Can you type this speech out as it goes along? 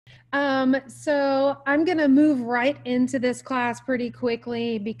So I'm going to move right into this class pretty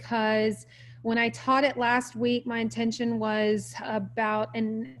quickly because when I taught it last week, my intention was about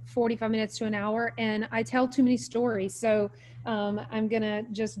 45 minutes to an hour, and I tell too many stories. So I'm going to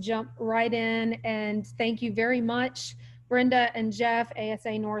just jump right in, and thank you very much, Brenda and Jeff,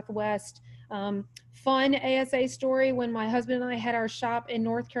 ASA Northwest. Fun ASA story. When my husband and I had our shop in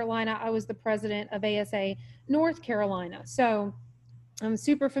North Carolina, I was the president of ASA North Carolina. So I'm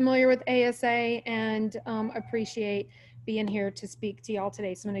super familiar with ASA and appreciate being here to speak to y'all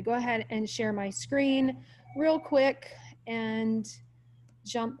today. So I'm going to go ahead and share my screen real quick and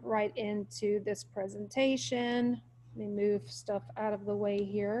jump right into this presentation. Let me move stuff out of the way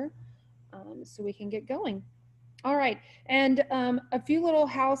here so we can get going. All right, and a few little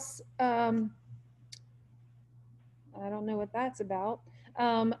house, I don't know what that's about.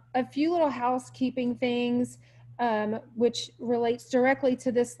 A few little housekeeping things. Which relates directly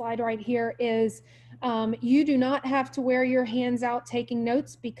to this slide right here is you do not have to wear your hands out taking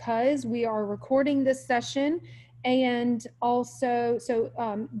notes because we are recording this session, and also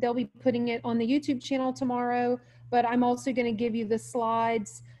they'll be putting it on the YouTube channel tomorrow, but I'm also going to give you the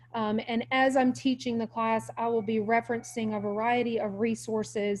slides, and as I'm teaching the class, I will be referencing a variety of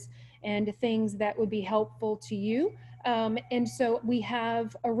resources and things that would be helpful to you. And so we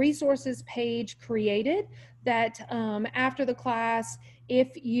have a resources page created that after the class, if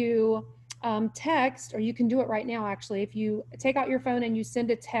you text, or you can do it right now actually, if you take out your phone and you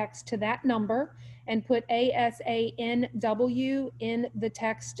send a text to that number and put ASANW in the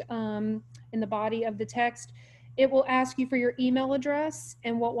text, in the body of the text, it will ask you for your email address,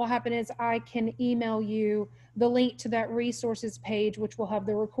 and what will happen is I can email you the link to that resources page, which will have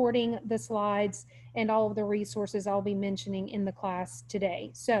the recording, the slides, and all of the resources I'll be mentioning in the class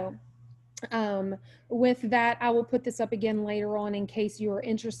today. So with that, I will put this up again later on in case you are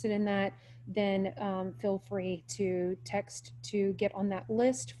interested in that. Then feel free to text to get on that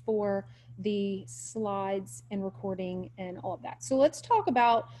list for the slides and recording and all of that. So let's talk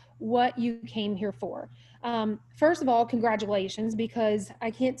about what you came here for. First of all, congratulations, because I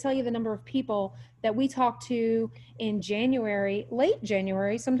can't tell you the number of people that we talked to in January, late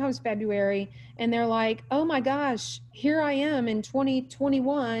January, sometimes February, and they're like, oh my gosh, here I am in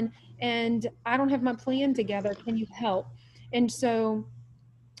 2021 and I don't have my plan together. Can you help? And so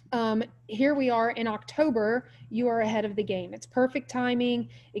here we are in October. You are ahead of the game. It's perfect timing.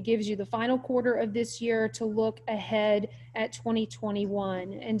 It gives you the final quarter of this year to look ahead at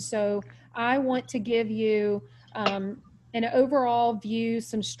 2021. And so I want to give you an overall view,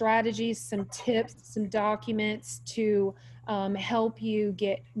 some strategies, some tips, some documents to help you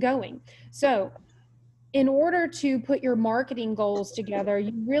get going. So in order to put your marketing goals together,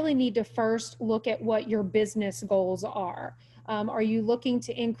 you really need to first look at what your business goals are. Are you looking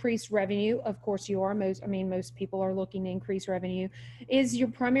to increase revenue? Of course you are. Most people are looking to increase revenue. Is your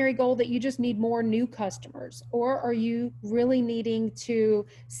primary goal that you just need more new customers? Or are you really needing to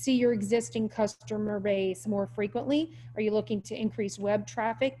see your existing customer base more frequently? Are you looking to increase web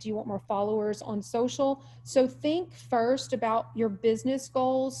traffic? Do you want more followers on social? So think first about your business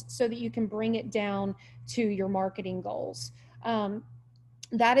goals so that you can bring it down to your marketing goals.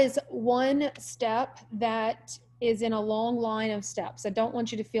 That is one step that is in a long line of steps. I don't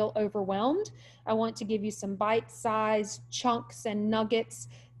want you to feel overwhelmed. I want to give you some bite-sized chunks and nuggets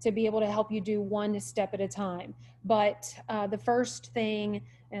to be able to help you do one step at a time. But the first thing,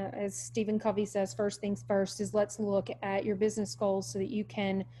 as Stephen Covey says, first things first, is let's look at your business goals so that you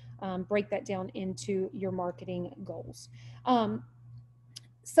can break that down into your marketing goals.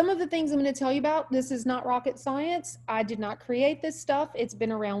 Some of the things I'm going to tell you about, this is not rocket science. I did not create this stuff. It's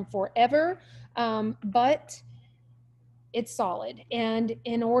been around forever, but it's solid. And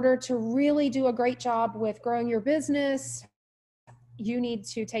in order to really do a great job with growing your business, you need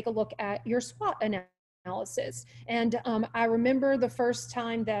to take a look at your SWOT analysis. And I remember the first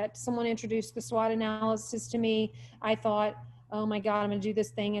time that someone introduced the SWOT analysis to me, I thought, oh my God, I'm going to do this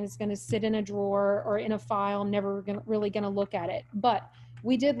thing and it's going to sit in a drawer or in a file. I'm never really going to look at it. But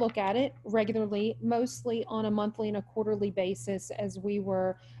we did look at it regularly, mostly on a monthly and a quarterly basis as we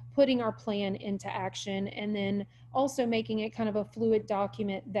were putting our plan into action, and then also making it kind of a fluid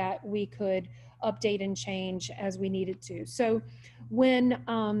document that we could update and change as we needed to. So when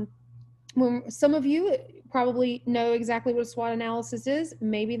some of you probably know exactly what a SWOT analysis is,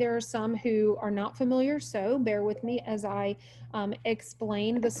 maybe there are some who are not familiar, so bear with me as I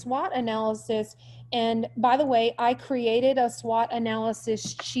explain the SWOT analysis. And by the way, I created a SWOT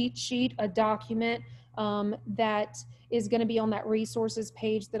analysis cheat sheet, a document that is going to be on that resources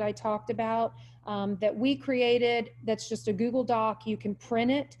page that I talked about, that we created. That's just a Google Doc. You can print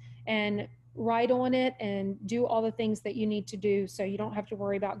it and write on it and do all the things that you need to do, so you don't have to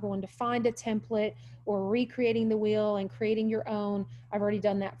worry about going to find a template or recreating the wheel and creating your own. I've already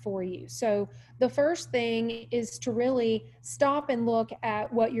done that for you. So the first thing is to really stop and look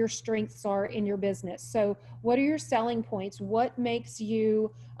at what your strengths are in your business. So what are your selling points? What makes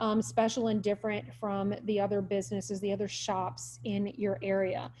you special and different from the other businesses, the other shops in your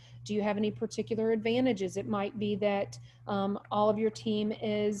area? Do you have any particular advantages? It might be that all of your team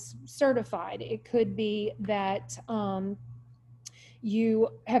is certified. It could be that you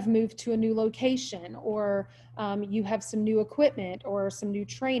have moved to a new location, or you have some new equipment or some new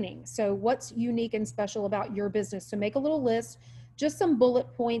training. So what's unique and special about your business? So make a little list, just some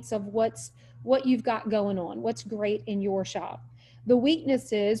bullet points of what you've got going on, what's great in your shop. The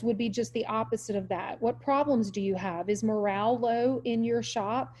weaknesses would be just the opposite of that. What problems do you have? Is morale low in your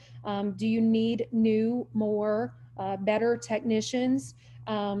shop? Do you need new, more, better technicians?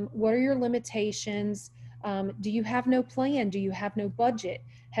 What are your limitations? Do you have no plan? Do you have no budget?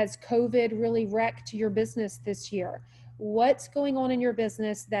 Has COVID really wrecked your business this year? What's going on in your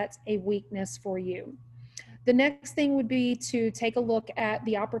business that's a weakness for you? The next thing would be to take a look at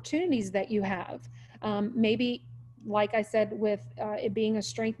the opportunities that you have. Maybe, like I said, with it being a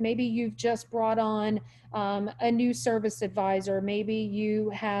strength, maybe you've just brought on a new service advisor. Maybe you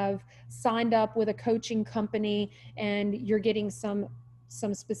have signed up with a coaching company and you're getting some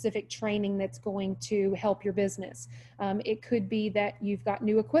specific training that's going to help your business. It could be that you've got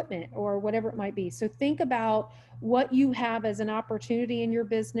new equipment or whatever it might be. So think about what you have as an opportunity in your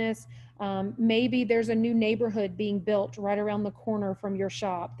business. Maybe there's a new neighborhood being built right around the corner from your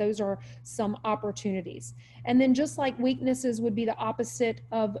shop. Those are some opportunities. And then just like weaknesses would be the opposite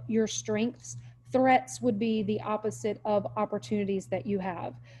of your strengths, threats would be the opposite of opportunities that you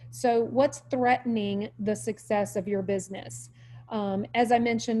have. So what's threatening the success of your business? As I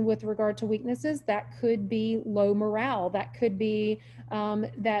mentioned with regard to weaknesses, that could be low morale. That could be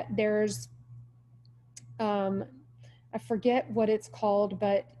that there's, I forget what it's called,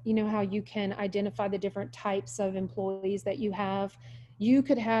 but you know how you can identify the different types of employees that you have. You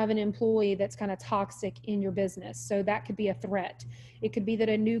could have an employee that's kind of toxic in your business. So that could be a threat. It could be that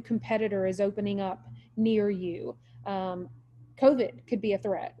a new competitor is opening up near you. COVID could be a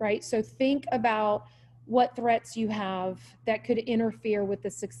threat, right? So think about what threats you have that could interfere with the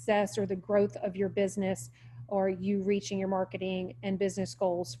success or the growth of your business, or you reaching your marketing and business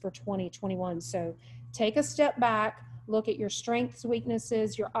goals for 2021. So take a step back, look at your strengths,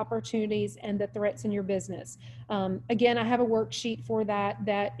 weaknesses, your opportunities, and the threats in your business. Again, I have a worksheet for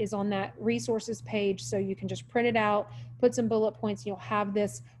that is on that resources page, so you can just print it out, put some bullet points, and you'll have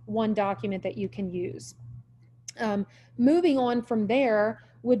this one document that you can use. Moving on from there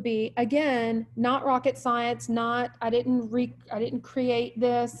would be, again, not rocket science, I didn't create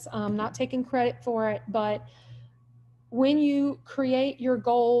this, not taking credit for it, but when you create your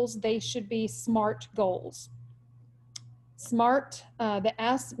goals, they should be SMART goals. SMART, the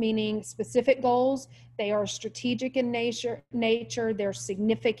S meaning specific goals. They are strategic in nature, they're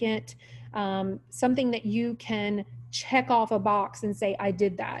significant, something that you can check off a box and say, I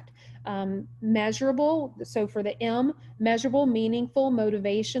did that. Measurable, so for the M, measurable, meaningful,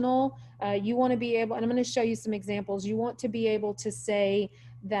 motivational. You want to be able, and I'm going to show you some examples, you want to be able to say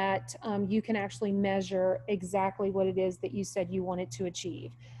that you can actually measure exactly what it is that you said you wanted to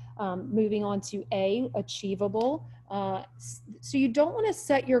achieve. Moving on to A, achievable. So you don't want to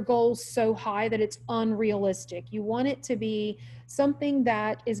set your goals so high that it's unrealistic. You want it to be something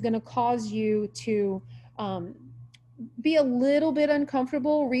that is going to cause you to be a little bit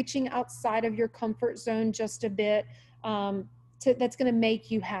uncomfortable, reaching outside of your comfort zone just a bit, that's going to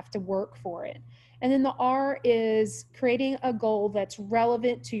make you have to work for it. And then the R is creating a goal that's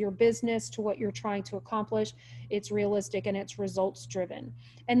relevant to your business, to what you're trying to accomplish. It's realistic and it's results driven.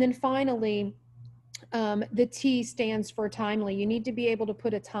 And then finally, the T stands for timely. You need to be able to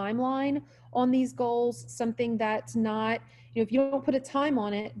put a timeline on these goals, something that's not, if you don't put a time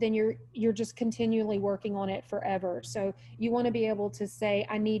on it, then you're just continually working on it forever. So you want to be able to say,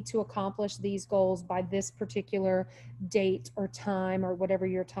 I need to accomplish these goals by this particular date or time, or whatever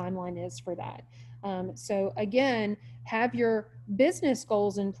your timeline is for that. So again, have your business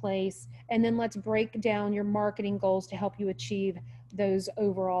goals in place, and then let's break down your marketing goals to help you achieve those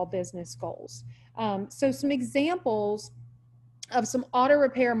overall business goals. So some examples of some auto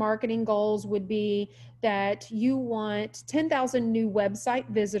repair marketing goals would be that you want 10,000 new website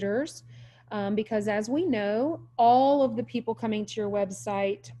visitors, because as we know, all of the people coming to your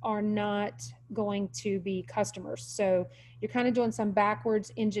website are not going to be customers. So you're kind of doing some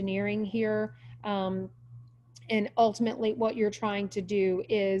backwards engineering here. And ultimately what you're trying to do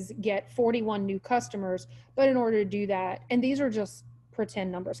is get 41 new customers. But in order to do that, and these are just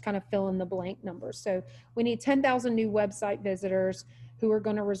pretend numbers, kind of fill in the blank numbers. So we need 10,000 new website visitors who are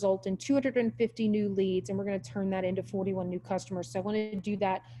going to result in 250 new leads, and we're going to turn that into 41 new customers. So I want to do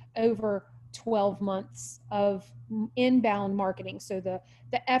that over 12 months of inbound marketing. So the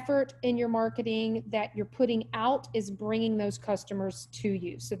effort in your marketing that you're putting out is bringing those customers to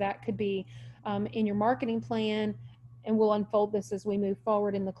you. So that could be in your marketing plan, and we'll unfold this as we move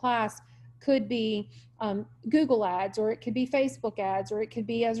forward in the class, could be Google ads, or it could be Facebook ads, or it could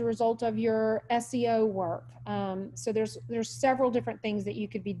be as a result of your SEO work. So there's several different things that you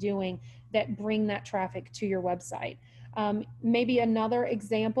could be doing that bring that traffic to your website. Maybe another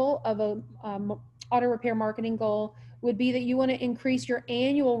example of a auto repair marketing goal would be that you want to increase your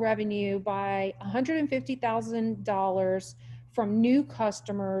annual revenue by $150,000 from new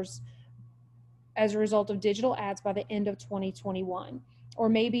customers as a result of digital ads by the end of 2021. Or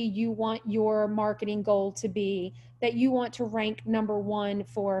maybe you want your marketing goal to be that you want to rank #1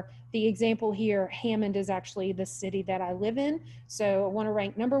 for the example here. Hammond is actually the city that I live in. So I want to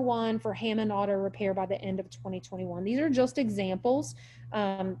rank #1 for Hammond Auto Repair by the end of 2021. These are just examples.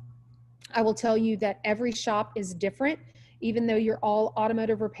 I will tell you that every shop is different. Even though you're all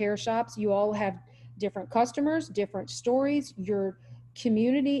automotive repair shops, you all have different customers, different stories. Your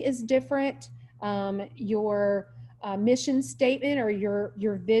community is different. Your mission statement or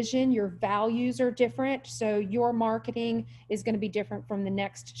your vision, your values are different. So your marketing is going to be different from the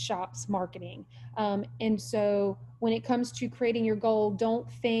next shop's marketing. And so when it comes to creating your goal,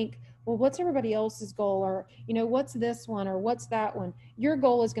 don't think, well, what's everybody else's goal? Or, what's this one or what's that one? Your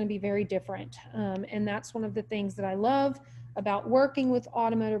goal is going to be very different. And that's one of the things that I love about working with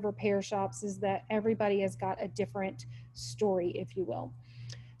automotive repair shops, is that everybody has got a different story, if you will.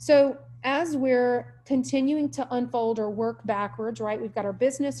 So as we're continuing to unfold or work backwards, right, we've got our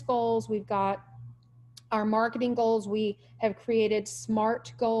business goals, we've got our marketing goals, we have created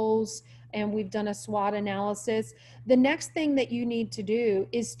SMART goals, and we've done a SWOT analysis. The next thing that you need to do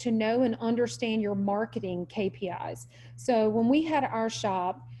is to know and understand your marketing KPIs. So when we had our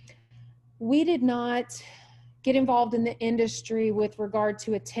shop, we did not get involved in the industry with regard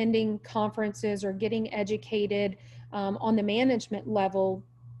to attending conferences or getting educated on the management level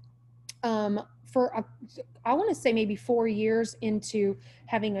I want to say maybe 4 years into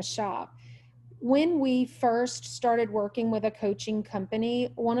having a shop. When we first started working with a coaching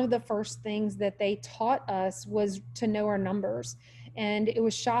company, one of the first things that they taught us was to know our numbers. And it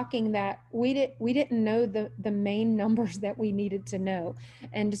was shocking that we didn't know the main numbers that we needed to know.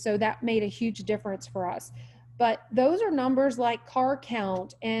 And so that made a huge difference for us. But those are numbers like car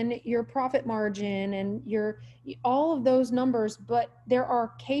count and your profit margin and all of those numbers, but there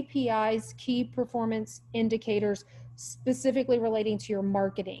are KPIs, key performance indicators, specifically relating to your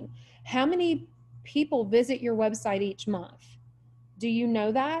marketing. How many people visit your website each month? Do you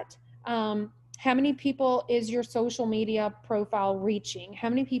know that? How many people is your social media profile reaching? How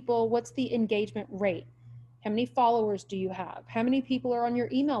many people, what's the engagement rate? How many followers do you have? How many people are on your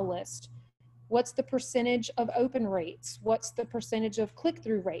email list? What's the percentage of open rates? What's the percentage of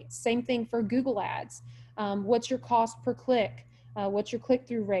click-through rates? Same thing for Google ads. What's your cost per click? What's your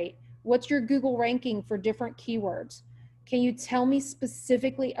click-through rate? What's your Google ranking for different keywords? Can you tell me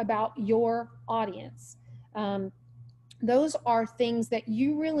specifically about your audience? Those are things that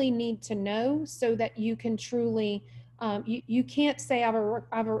you really need to know so that you can truly, you can't say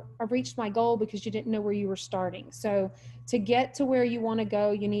I've reached my goal because you didn't know where you were starting. So to get to where you want to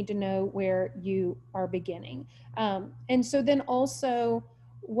go, you need to know where you are beginning. And so then also,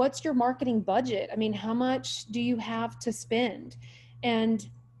 what's your marketing budget? I mean, how much do you have to spend? And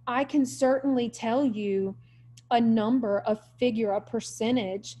I can certainly tell you a number, a figure, a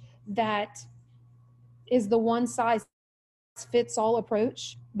percentage that is the one size fits all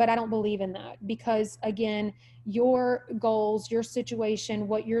approach, but I don't believe in that, because again, your goals, your situation,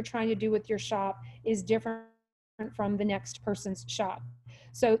 what you're trying to do with your shop is different from the next person's shop.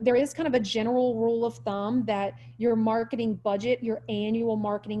 So there is kind of a general rule of thumb that your marketing budget, your annual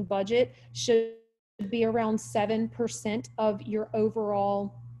marketing budget, should be around 7% of your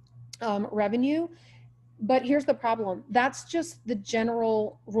overall revenue. But here's the problem. That's just the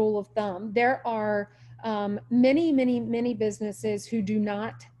general rule of thumb. There are many businesses who do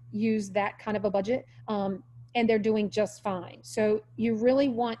not use that kind of a budget, and they're doing just fine. So you really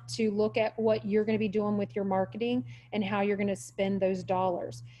want to look at what you're going to be doing with your marketing and how you're going to spend those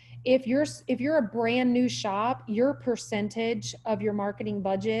dollars. If you're a brand new shop, your percentage of your marketing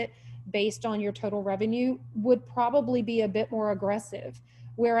budget based on your total revenue would probably be a bit more aggressive.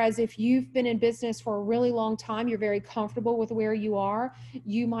 Whereas if you've been in business for a really long time, you're very comfortable with where you are,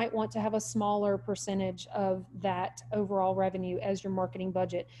 you might want to have a smaller percentage of that overall revenue as your marketing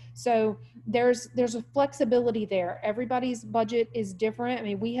budget. So there's a flexibility there. Everybody's budget is different. I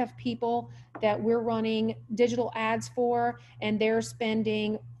mean, we have people that we're running digital ads for, and they're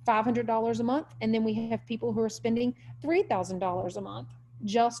spending $500 a month. And then we have people who are spending $3,000 a month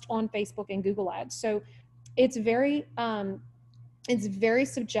just on Facebook and Google ads. So it's very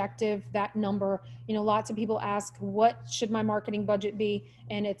subjective, that number. You know, lots of people ask, what should my marketing budget be?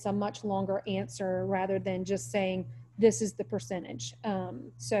 And it's a much longer answer rather than just saying, this is the percentage.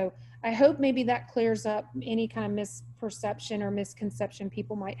 So I hope maybe that clears up any kind of misperception or misconception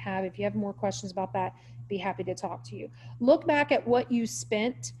people might have. If you have more questions about that, be happy to talk to you. Look back at what you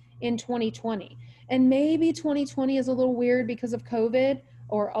spent in 2020. And maybe 2020 is a little weird because of COVID,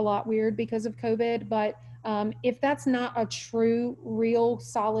 or a lot weird because of COVID, but if that's not a true, real,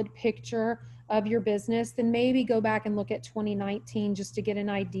 solid picture of your business, then maybe go back and look at 2019 just to get an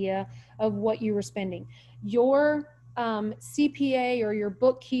idea of what you were spending. Your CPA or your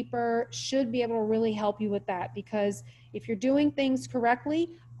bookkeeper should be able to really help you with that, because if you're doing things correctly,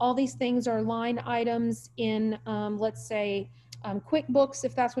 all these things are line items in, let's say, QuickBooks,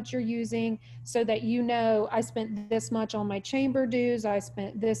 if that's what you're using, so that you know, I spent this much on my chamber dues, I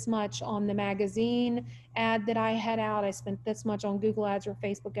spent this much on the magazine ad that I had out, I spent this much on Google ads or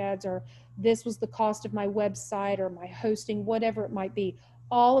Facebook ads, or this was the cost of my website or my hosting, whatever it might be.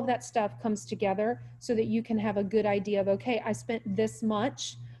 All of that stuff comes together so that you can have a good idea of, okay, I spent this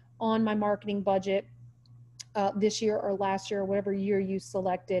much on my marketing budget this year or last year, or whatever year you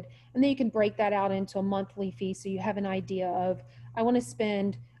selected. And then you can break that out into a monthly fee, so you have an idea of, I want to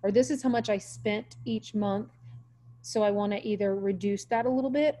spend, or this is how much I spent each month. So I want to either reduce that a little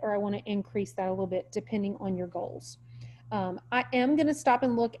bit, or I want to increase that a little bit, depending on your goals. I am going to stop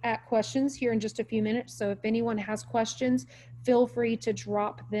and look at questions here in just a few minutes. So if anyone has questions, feel free to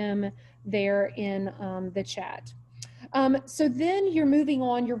drop them there in the chat. So then you're moving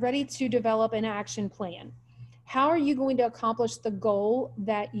on, you're ready to develop an action plan. How are you going to accomplish the goal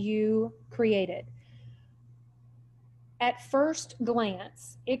that you created? At first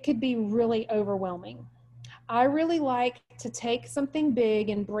glance, it could be really overwhelming. I really like to take something big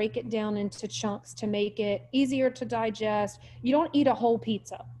and break it down into chunks to make it easier to digest. You don't eat a whole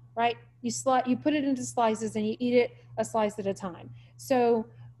pizza, right? You put it into slices and you eat it a slice at a time. So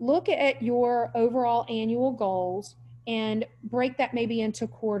look at your overall annual goals and break that maybe into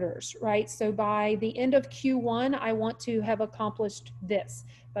quarters, right? So by the end of Q1, I want to have accomplished this.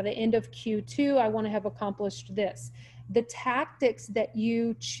 By the end of Q2, I want to have accomplished this. The tactics that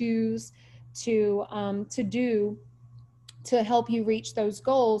you choose to do to help you reach those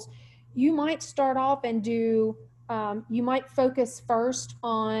goals, you might start off and do, you might focus first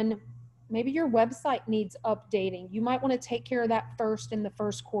on, maybe your website needs updating. You might want to take care of that first in the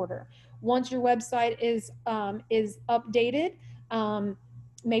first quarter. Once your website is updated,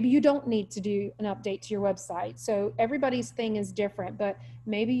 maybe you don't need to do an update to your website. So everybody's thing is different, but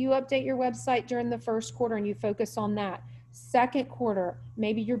maybe you update your website during the first quarter and you focus on that. Second quarter,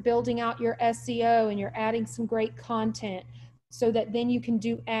 maybe you're building out your SEO and you're adding some great content so that then you can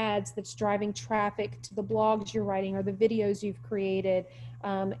do ads that's driving traffic to the blogs you're writing or the videos you've created,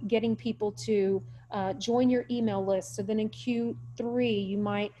 getting people to join your email list. So then in Q3, you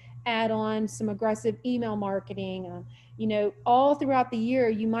might add on some aggressive email marketing. You know, all throughout the year,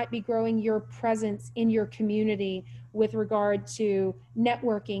 you might be growing your presence in your community with regard to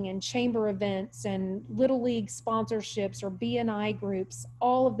networking and chamber events and Little League sponsorships or BNI groups,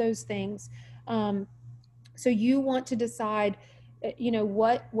 all of those things. So you want to decide, you know,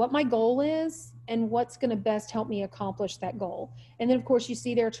 what my goal is and what's going to best help me accomplish that goal. And then of course you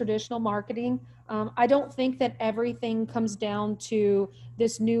see their traditional marketing. I don't think that everything comes down to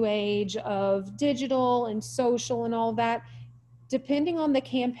this new age of digital and social and all that. Depending on the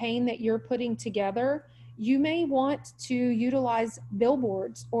campaign that you're putting together, you may want to utilize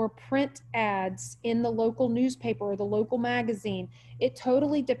billboards or print ads in the local newspaper or the local magazine. It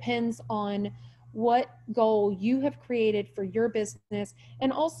totally depends on what goal you have created for your business.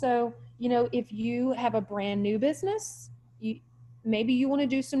 And also, you know, if you have a brand new business, maybe you want to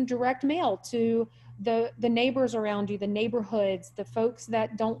do some direct mail to the neighbors around you, the neighborhoods, the folks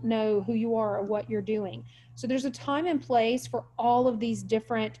that don't know who you are or what you're doing. So there's a time and place for all of these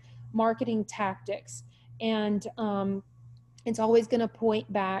different marketing tactics. And it's always going to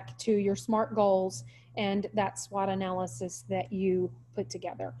point back to your SMART goals and that SWOT analysis that you put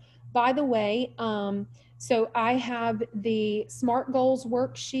together. By the way, so I have the SMART goals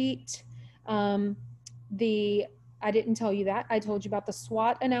worksheet, the I didn't tell you that. I told you about the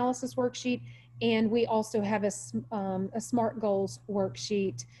SWOT analysis worksheet, and we also have a SMART goals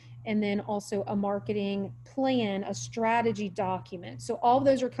worksheet, and then also a marketing plan, a strategy document. So all of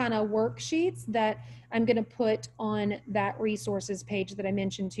those are kind of worksheets that I'm going to put on that resources page that I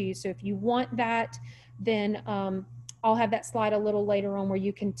mentioned to you. So if you want that, then I'll have that slide a little later on where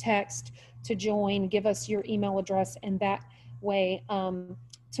you can text to join, give us your email address, and that way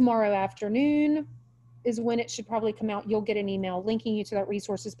tomorrow afternoon is when it should probably come out. You'll get an email linking you to that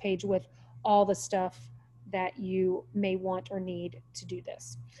resources page with all the stuff that you may want or need to do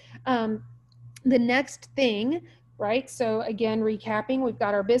this. The next thing, right? So again, recapping, we've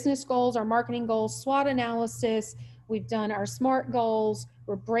got our business goals, our marketing goals, SWOT analysis, we've done our SMART goals,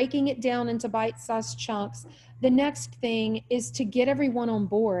 we're breaking it down into bite-sized chunks. The next thing is to get everyone on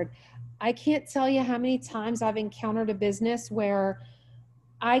board. I can't tell you how many times I've encountered a business where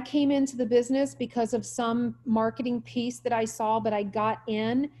I came into the business because of some marketing piece that I saw, but I got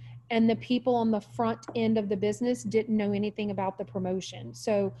in and the people on the front end of the business didn't know anything about the promotion.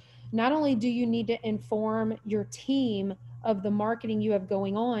 So not only do you need to inform your team of the marketing you have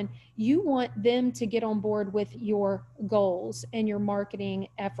going on, you want them to get on board with your goals and your marketing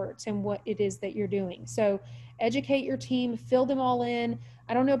efforts and what it is that you're doing. So educate your team, fill them all in.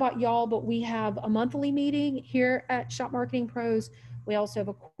 I don't know about y'all, but we have a monthly meeting here at Shop Marketing Pros. We also have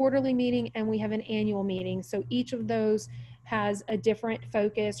a quarterly meeting and we have an annual meeting. So each of those has a different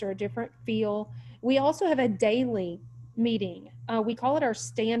focus or a different feel. We also have a daily meeting. We call it our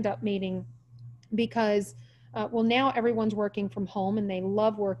stand-up meeting because, well, now everyone's working from home and they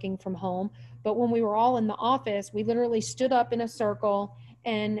love working from home. But when we were all in the office, we literally stood up in a circle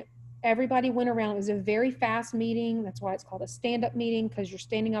and everybody went around. It was a very fast meeting. That's why it's called a stand-up meeting, because you're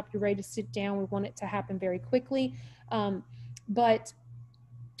standing up, you're ready to sit down. We want it to happen very quickly. But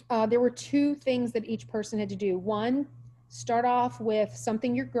there were two things that each person had to do. One, start off with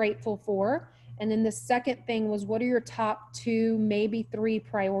something you're grateful for. And then the second thing was, what are your top 2, maybe 3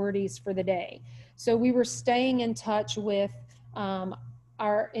 priorities for the day? So we were staying in touch with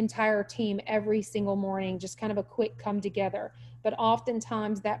our entire team every single morning, just kind of a quick come together. But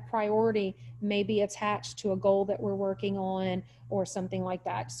oftentimes that priority may be attached to a goal that we're working on or something like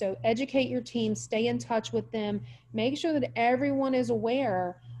that. So educate your team, stay in touch with them, make sure that everyone is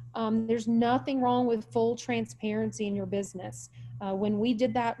aware. There's nothing wrong with full transparency in your business. When we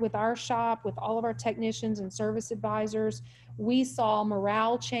did that with our shop, with all of our technicians and service advisors, we saw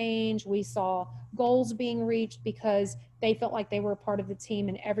morale change. We saw goals being reached because they felt like they were a part of the team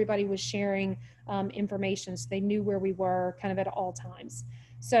and everybody was sharing information, so they knew where we were kind of at all times.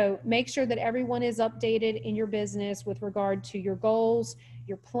 So make sure that everyone is updated in your business with regard to your goals,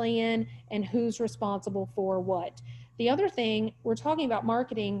 your plan, and who's responsible for what. The other thing, we're talking about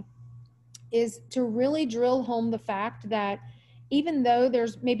marketing, is to really drill home the fact that even though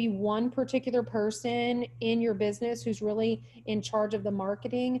there's maybe one particular person in your business who's really in charge of the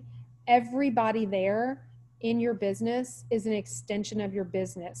marketing, everybody there in your business is an extension of your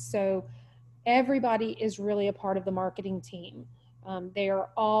business. So everybody is really a part of the marketing team. They are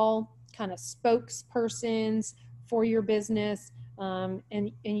all kind of spokespersons for your business,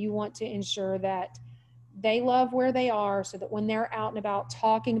 and you want to ensure that they love where they are so that when they're out and about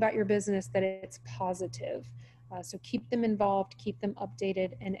talking about your business, that it's positive. So keep them involved, keep them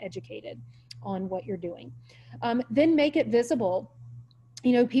updated and educated on what you're doing. Then make it visible.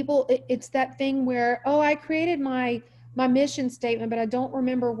 You know, people, it's that thing where, oh, I created my mission statement, but I don't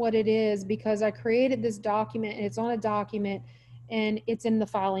remember what it is because I created this document and it's on a document and it's in the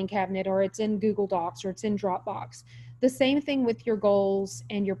filing cabinet or it's in Google Docs or it's in Dropbox. The same thing with your goals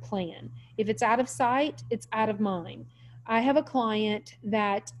and your plan. If it's out of sight, it's out of mind. I have a client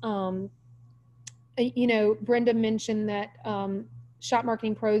that, you know, Brenda mentioned that Shop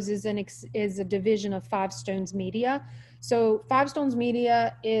Marketing Pros is a division of Five Stones Media. So Five Stones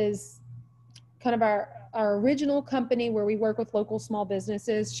Media is kind of our original company where we work with local small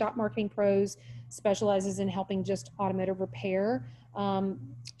businesses. Shop Marketing Pros specializes in helping just automotive repair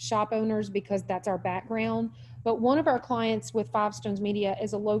shop owners because that's our background. But one of our clients with Five Stones Media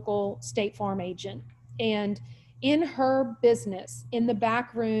is a local State Farm agent. And in her business, in the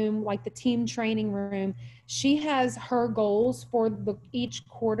back room, like the team training room, she has her goals for each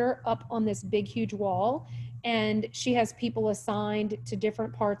quarter up on this big, huge wall. And she has people assigned to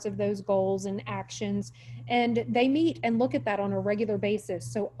different parts of those goals and actions. And they meet and look at that on a regular basis.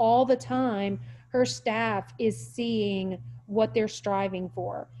 So all the time, her staff is seeing what they're striving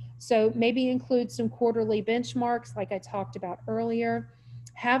for. So maybe include some quarterly benchmarks like I talked about earlier.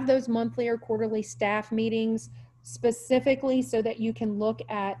 Have those monthly or quarterly staff meetings specifically so that you can look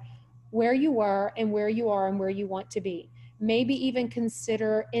at where you were and where you are and where you want to be. Maybe even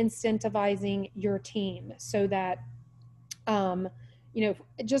consider incentivizing your team so that, you know,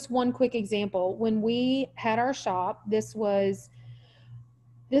 just one quick example. When we had our shop, this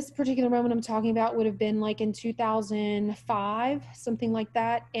particular moment I'm talking about would have been like in 2005, something like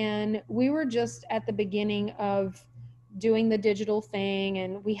that. And we were just at the beginning of doing the digital thing,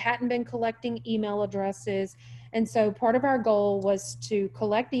 and we hadn't been collecting email addresses. And so part of our goal was to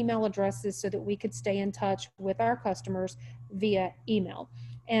collect email addresses so that we could stay in touch with our customers via email.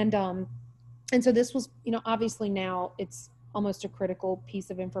 And so this was, you know, obviously now it's almost a critical piece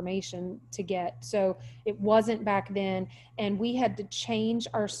of information to get. So it wasn't back then. And we had to change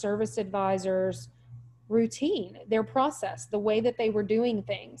our service advisors' routine, their process, the way that they were doing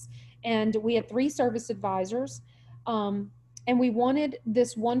things. And we had 3 service advisors. And we wanted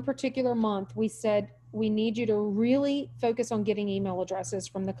this one particular month, we said, we need you to really focus on getting email addresses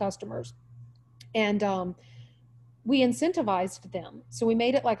from the customers. And we incentivized them. So we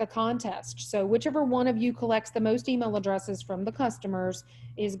made it like a contest. So whichever one of you collects the most email addresses from the customers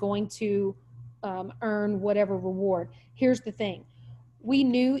is going to earn whatever reward. Here's the thing. We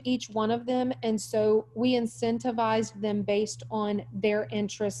knew each one of them, and so we incentivized them based on their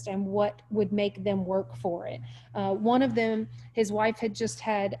interest and what would make them work for it. One of them, his wife had just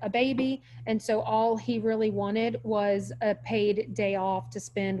had a baby, and so all he really wanted was a paid day off to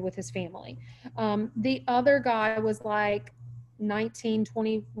spend with his family. The other guy was like 19,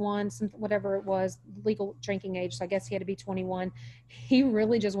 21, whatever it was, legal drinking age, so I guess he had to be 21. He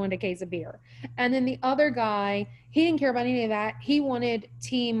really just wanted a case of beer. And then the other guy, he didn't care about any of that. He wanted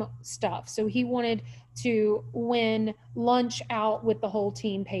team stuff. So he wanted to win lunch out with the whole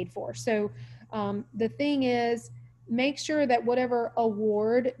team paid for. So the thing is, make sure that whatever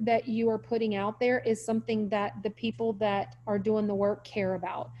award that you are putting out there is something that the people that are doing the work care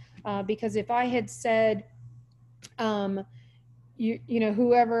about. Because if I had said, you know,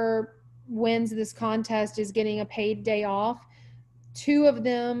 whoever wins this contest is getting a paid day off, 2 of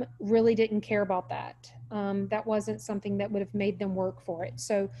them really didn't care about that. That wasn't something that would have made them work for it.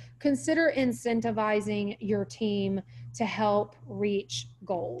 So consider incentivizing your team to help reach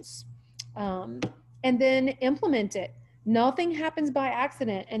goals. And then implement it. Nothing happens by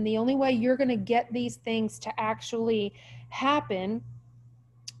accident. And the only way you're going to get these things to actually happen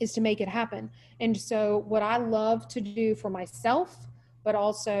is to make it happen. And so what I love to do for myself, but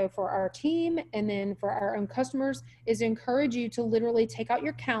also for our team and then for our own customers, is encourage you to literally take out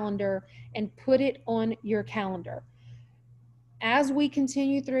your calendar and put it on your calendar. As we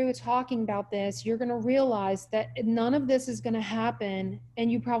continue through talking about this, you're going to realize that none of this is going to happen,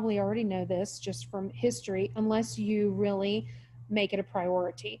 and you probably already know this just from history, unless you really make it a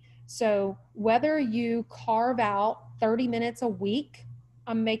priority. So whether you carve out 30 minutes a week,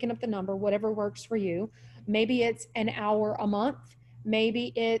 I'm making up the number, whatever works for you. Maybe it's an hour a month.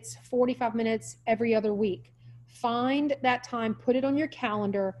 Maybe it's 45 minutes every other week. Find that time, put it on your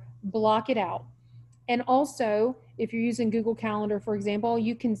calendar, block it out. And also, if you're using Google Calendar, for example,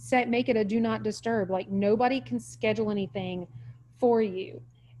 you can make it a do not disturb. Like nobody can schedule anything for you.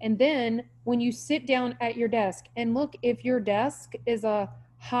 And then when you sit down at your desk, and look, if your desk is a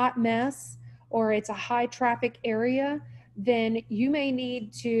hot mess or it's a high traffic area, then you may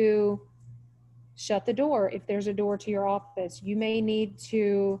need to shut the door if there's a door to your office. You may need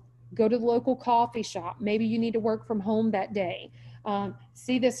to go to the local coffee shop. Maybe you need to work from home that day.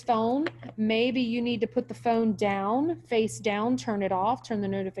 See this phone? Maybe you need to put the phone down, face down, turn it off, turn the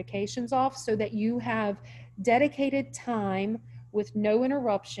notifications off so that you have dedicated time with no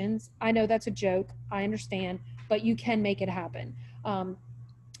interruptions. I know that's a joke, I understand, but you can make it happen.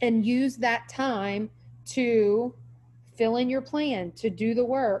 And use that time to fill in your plan, to do the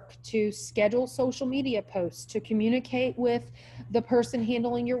work, to schedule social media posts, to communicate with the person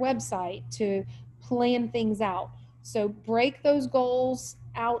handling your website, to plan things out. So break those goals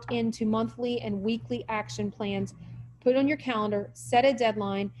out into monthly and weekly action plans, put it on your calendar, set a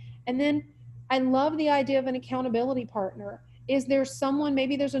deadline. And then I love the idea of an accountability partner. Is there someone,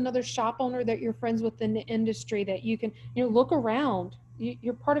 maybe there's another shop owner that you're friends with in the industry that you can, look around.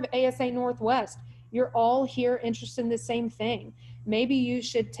 You're part of ASA Northwest. You're all here interested in the same thing. Maybe you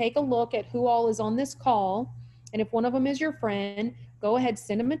should take a look at who all is on this call. And if one of them is your friend, go ahead,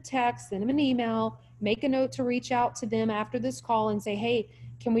 send them a text, send them an email, make a note to reach out to them after this call and say, hey,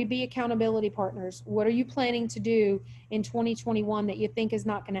 can we be accountability partners? What are you planning to do in 2021 that you think is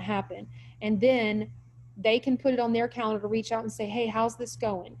not going to happen? And then they can put it on their calendar to reach out and say, hey, how's this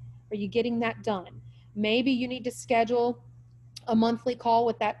going? Are you getting that done? Maybe you need to schedule a monthly call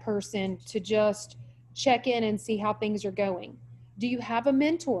with that person to just check in and see how things are going. Do you have a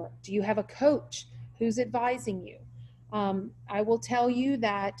mentor? Do you have a coach who's advising you? I will tell you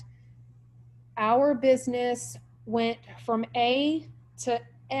that our business went from A to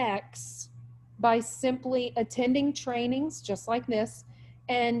X by simply attending trainings just like this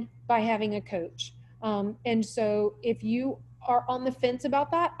and by having a coach. And so if you are on the fence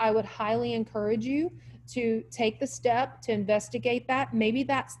about that, I would highly encourage you to take the step to investigate that. Maybe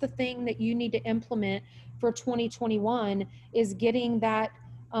that's the thing that you need to implement for 2021, is getting that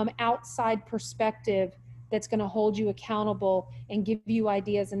outside perspective that's going to hold you accountable and give you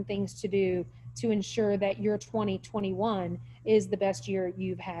ideas and things to do to ensure that your 2021 is the best year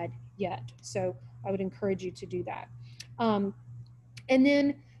you've had yet. So I would encourage you to do that. And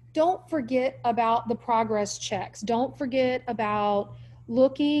then don't forget about the progress checks. Don't forget about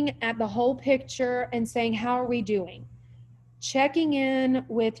looking at the whole picture and saying, how are we doing? Checking in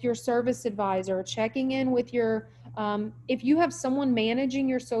with your service advisor, checking in with your, if you have someone managing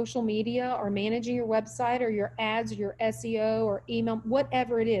your social media or managing your website or your ads or your SEO or email,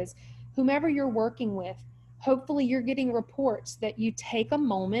 whatever it is, whomever you're working with, hopefully you're getting reports that you take a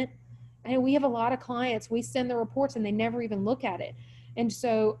moment. And we have a lot of clients, we send the reports and they never even look at it. And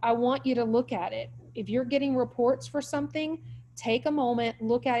so I want you to look at it. If you're getting reports for something, take a moment,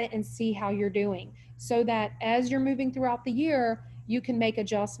 look at it and see how you're doing, so that as you're moving throughout the year, you can make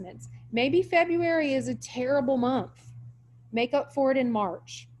adjustments. Maybe February is a terrible month. Make up for it in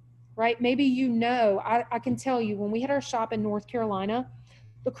March, right? Maybe I can tell you, when we had our shop in North Carolina,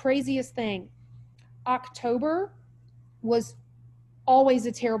 the craziest thing, October was always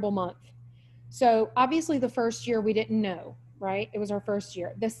a terrible month. So obviously the first year we didn't know, right? It was our first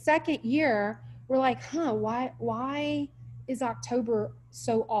year. The second year, we're like, why is October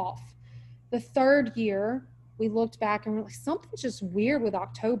so off? The third year, we looked back and we're like, something's just weird with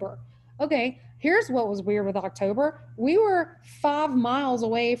October. Okay, here's what was weird with October. We were 5 miles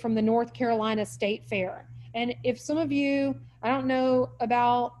away from the North Carolina State Fair. And if some of you, I don't know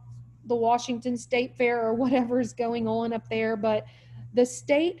about the Washington State Fair or whatever is going on up there, but the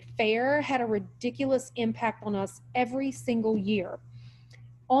state fair had a ridiculous impact on us every single year.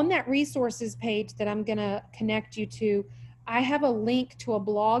 On that resources page that I'm going to connect you to, I have a link to a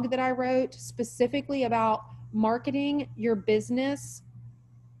blog that I wrote specifically about marketing your business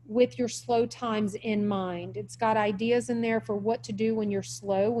with your slow times in mind. It's got ideas in there for what to do when you're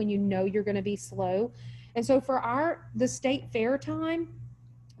slow, when you know you're going to be slow. And so for the state fair time,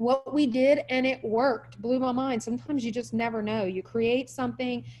 what we did, and it worked, blew my mind. Sometimes you just never know. You create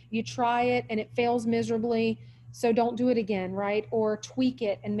something, you try it, and it fails miserably. So don't do it again, right? Or tweak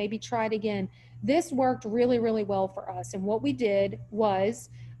it and maybe try it again. This worked really, really well for us. And what we did was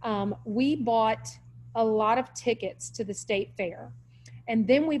we bought a lot of tickets to the state fair. And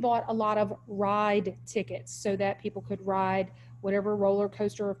then we bought a lot of ride tickets so that people could ride whatever roller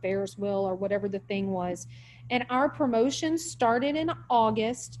coaster or Ferris wheel or whatever the thing was. And our promotion started in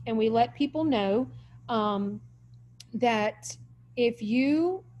August, and we let people know that if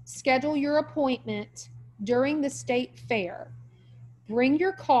you schedule your appointment during the state fair, bring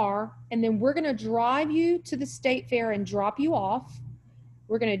your car, and then we're going to drive you to the state fair and drop you off.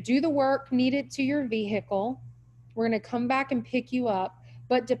 We're going to do the work needed to your vehicle. We're going to come back and pick you up.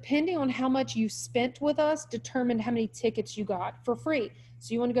 But depending on how much you spent with us, determined how many tickets you got for free.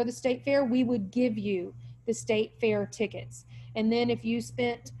 So you want to go to the state fair, we would give you the state fair tickets. And then if you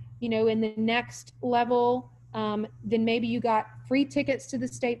spent, in the next level, then maybe you got free tickets to the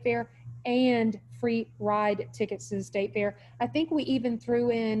state fair and free ride tickets to the state fair. I think we even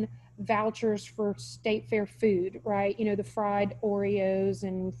threw in vouchers for state fair food, right? The fried Oreos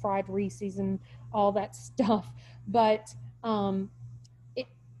and fried Reese's and all that stuff. But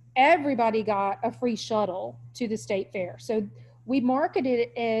everybody got a free shuttle to the state fair. So we marketed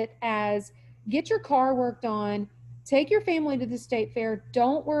it as, get your car worked on, take your family to the state fair.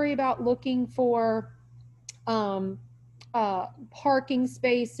 Don't worry about looking for parking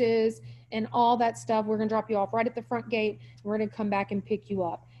spaces and all that stuff. We're going to drop you off right at the front gate. And we're going to come back and pick you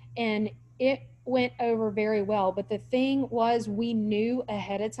up. And it went over very well. But the thing was, we knew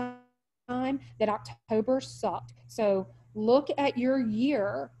ahead of time that October sucked. So look at your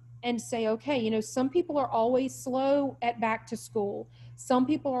year and say, okay, some people are always slow at back to school. Some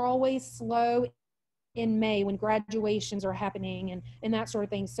people are always slow in May when graduations are happening and that sort of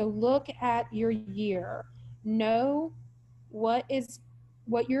thing. So look at your year. Know what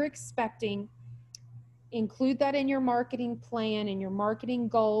you're expecting. Include that in your marketing plan and your marketing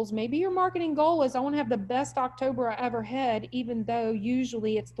goals. Maybe your marketing goal is, I want to have the best October I ever had, even though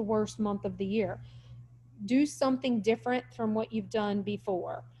usually it's the worst month of the year. Do something different from what you've done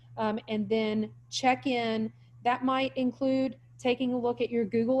before. And then check in. That might include taking a look at your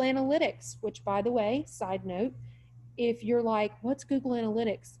Google Analytics, which, by the way, side note, if you're like, what's Google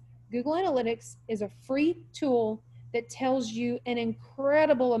Analytics? Google Analytics is a free tool that tells you an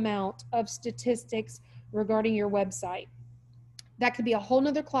incredible amount of statistics regarding your website. That could be a whole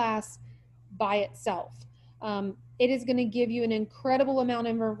nother class by itself. It is going to give you an incredible amount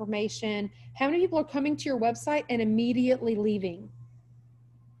of information. How many people are coming to your website and immediately leaving?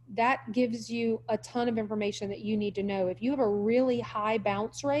 That gives you a ton of information that you need to know. If you have a really high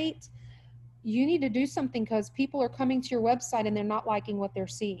bounce rate, you need to do something, because people are coming to your website and they're not liking what they're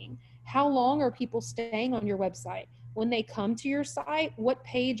seeing. How long are people staying on your website? When they come to your site, what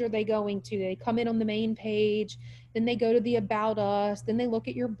page are they going to? They come in on the main page, then they go to the About Us, then they look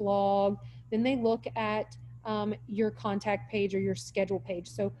at your blog, then they look at your contact page or your schedule page.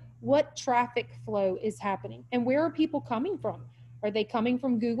 So what traffic flow is happening, and where are people coming from? Are they coming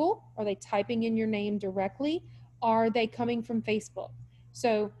from Google? Are they typing in your name directly? Are they coming from Facebook?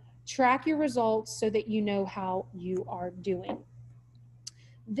 So track your results so that you know how you are doing.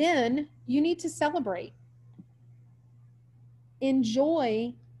 Then you need to celebrate.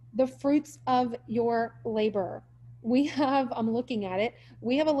 Enjoy the fruits of your labor. We have, I'm looking at it,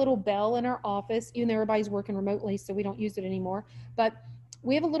 we have a little bell in our office, even though everybody's working remotely, so we don't use it anymore. But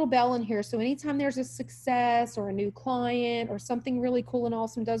we have a little bell in here. So anytime there's a success or a new client or something really cool and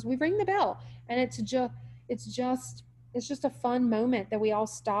awesome does, we ring the bell. And it's just a fun moment that we all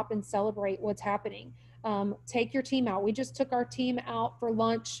stop and celebrate what's happening. Take your team out. We just took our team out for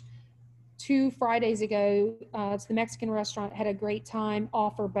lunch 2 Fridays ago. It's the Mexican restaurant. Had a great time.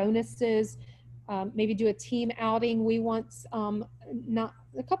 Offer bonuses. Maybe do a team outing. We once, not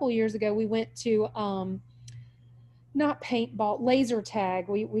a couple of years ago, we went to not paintball, laser tag.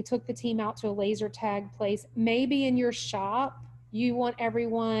 We took the team out to a laser tag place. Maybe in your shop, you want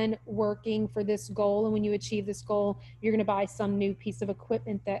everyone working for this goal, and when you achieve this goal, you're going to buy some new piece of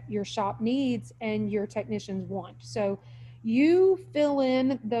equipment that your shop needs and your technicians want. So you fill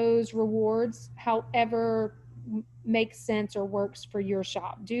in those rewards however makes sense or works for your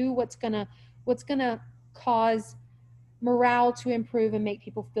shop. Do what's gonna cause morale to improve and make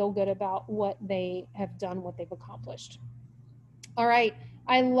people feel good about what they have done, what they've accomplished. All right.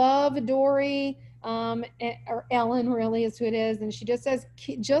 I love Dory, or Ellen really is who it is. And she just says,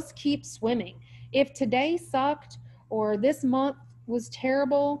 just keep swimming. If today sucked or this month was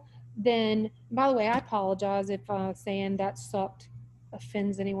terrible, then, by the way, I apologize if saying that sucked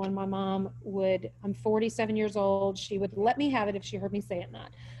offends anyone. My mom would, I'm 47 years old. She would let me have it if she heard me saying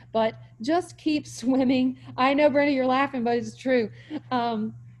that. But just keep swimming. I know, Brenda, you're laughing, but it's true.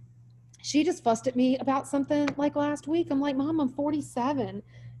 She just fussed at me about something like last week. I'm like, Mom, I'm 47.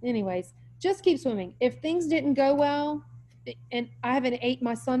 Anyways, just keep swimming. If things didn't go well, and I have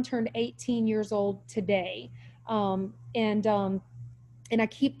my son turned 18 years old today. And I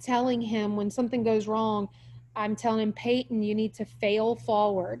keep telling him when something goes wrong, I'm telling him, Peyton, you need to fail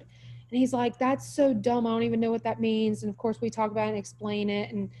forward. And he's like, that's so dumb. I don't even know what that means. And of course we talk about it and explain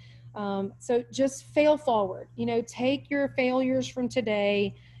it. And so just fail forward, take your failures from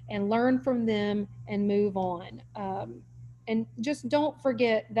today and learn from them and move on. And just don't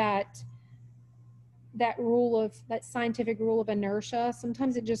forget that scientific rule of inertia.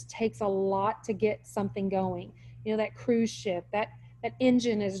 Sometimes it just takes a lot to get something going. That cruise ship, that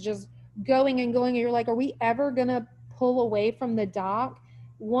engine is just going and going, and you're like, are we ever gonna pull away from the dock?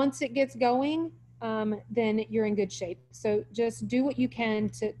 Once it gets going, then you're in good shape. So just do what you can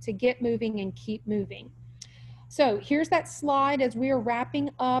to get moving and keep moving. So here's that slide as we are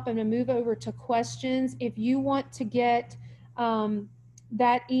wrapping up. I'm gonna move over to questions. If you want to get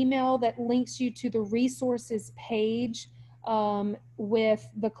that email that links you to the resources page with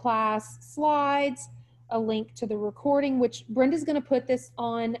the class slides, a link to the recording, which Brenda's gonna put this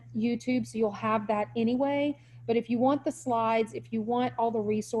on YouTube, so you'll have that anyway. But if you want the slides, if you want all the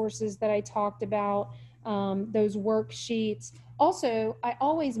resources that I talked about, those worksheets. Also, I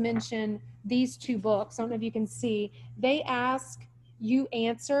always mention these 2 books. I don't know if you can see. They Ask, You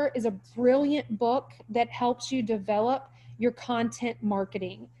Answer is a brilliant book that helps you develop your content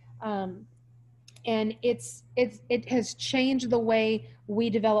marketing. And it has changed the way we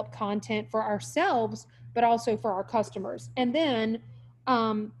develop content for ourselves, but also for our customers. And then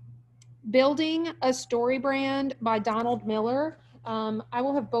Building a Story Brand by Donald Miller. I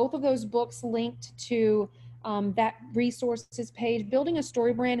will have both of those books linked to that resources page. Building a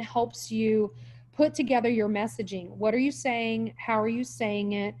Story Brand helps you put together your messaging. What are you saying? How are you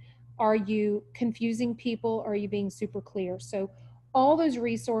saying it? Are you confusing people? Are you being super clear? So all those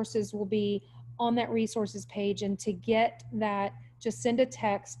resources will be on that resources page. And to get that, just send a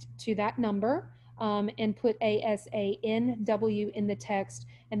text to that number. and put ASANW in the text.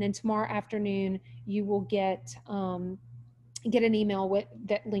 And then tomorrow afternoon, you will get an email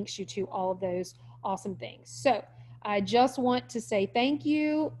that links you to all of those awesome things. So I just want to say thank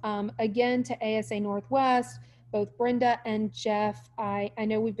you again to ASA Northwest, both Brenda and Jeff. I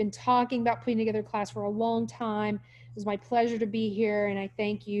know we've been talking about putting together a class for a long time. It was my pleasure to be here, and I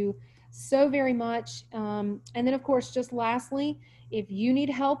thank you so very much. And then, of course, just lastly, if you need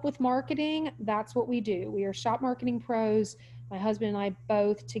help with marketing, that's what we do. We are shop marketing pros. My husband and I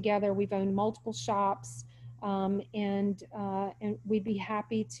both together, we've owned multiple shops, and we'd be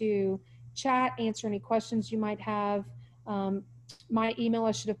happy to chat, answer any questions you might have. My email,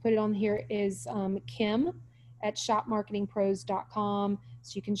 I should have put it on here, is kim@shopmarketingpros.com.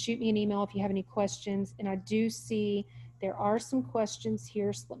 So you can shoot me an email if you have any questions. And I do see there are some questions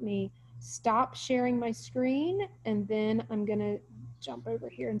here. So let me stop sharing my screen, and then I'm going to jump over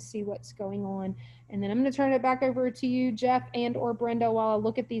here and see what's going on. And then I'm going to turn it back over to you, Jeff and or Brenda, while I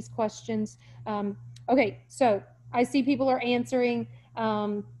look at these questions. Okay, so I see people are answering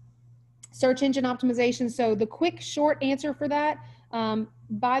search engine optimization. So the quick short answer for that,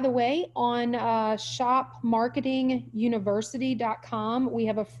 by the way, on shopmarketinguniversity.com, we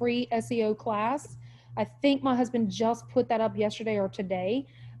have a free SEO class. I think my husband just put that up yesterday or today.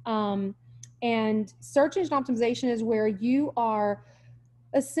 And search engine optimization is where you are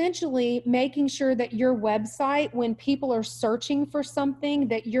essentially making sure that your website, when people are searching for something,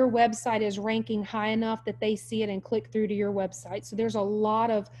 that your website is ranking high enough that they see it and click through to your website. So there's a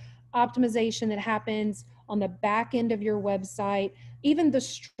lot of optimization that happens on the back end of your website, even the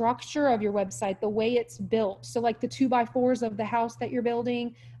structure of your website, the way it's built. So like the 2x4s of the house that you're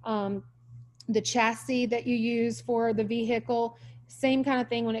building, the chassis that you use for the vehicle, same kind of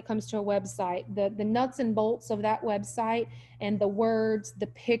thing when it comes to a website. The nuts and bolts of that website and the words, the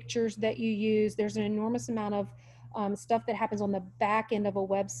pictures that you use, there's an enormous amount of stuff that happens on the back end of a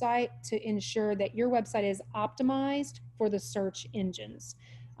website to ensure that your website is optimized for the search engines.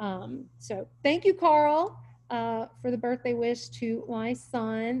 So thank you, Carl, for the birthday wish to my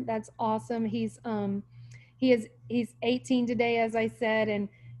son. That's awesome. He's 18 today, as I said, and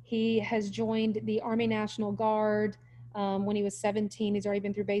he has joined the Army National Guard when he was 17. He's already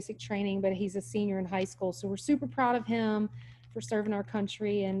been through basic training, but he's a senior in high school. So we're super proud of him for serving our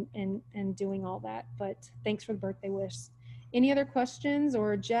country and doing all that. But thanks for the birthday wish. Any other questions,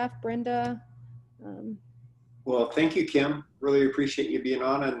 or Jeff, Brenda? Well, thank you, Kim. Really appreciate you being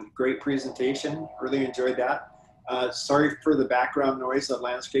on, and great presentation. Really enjoyed that. Sorry for the background noise. The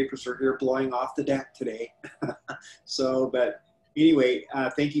landscapers are here blowing off the deck today. So, but anyway,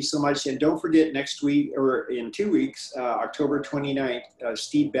 thank you so much. And don't forget, next week, or in 2 weeks, October 29th,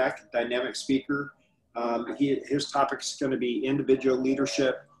 Steve Beck, dynamic speaker. His topic is going to be individual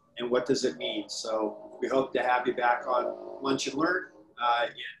leadership and what does it mean. So we hope to have you back on Lunch and Learn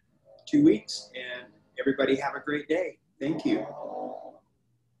in 2 weeks. And everybody have a great day. Thank you.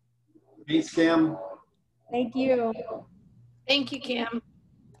 Thanks, Kim. Thank you. Thank you, Kim.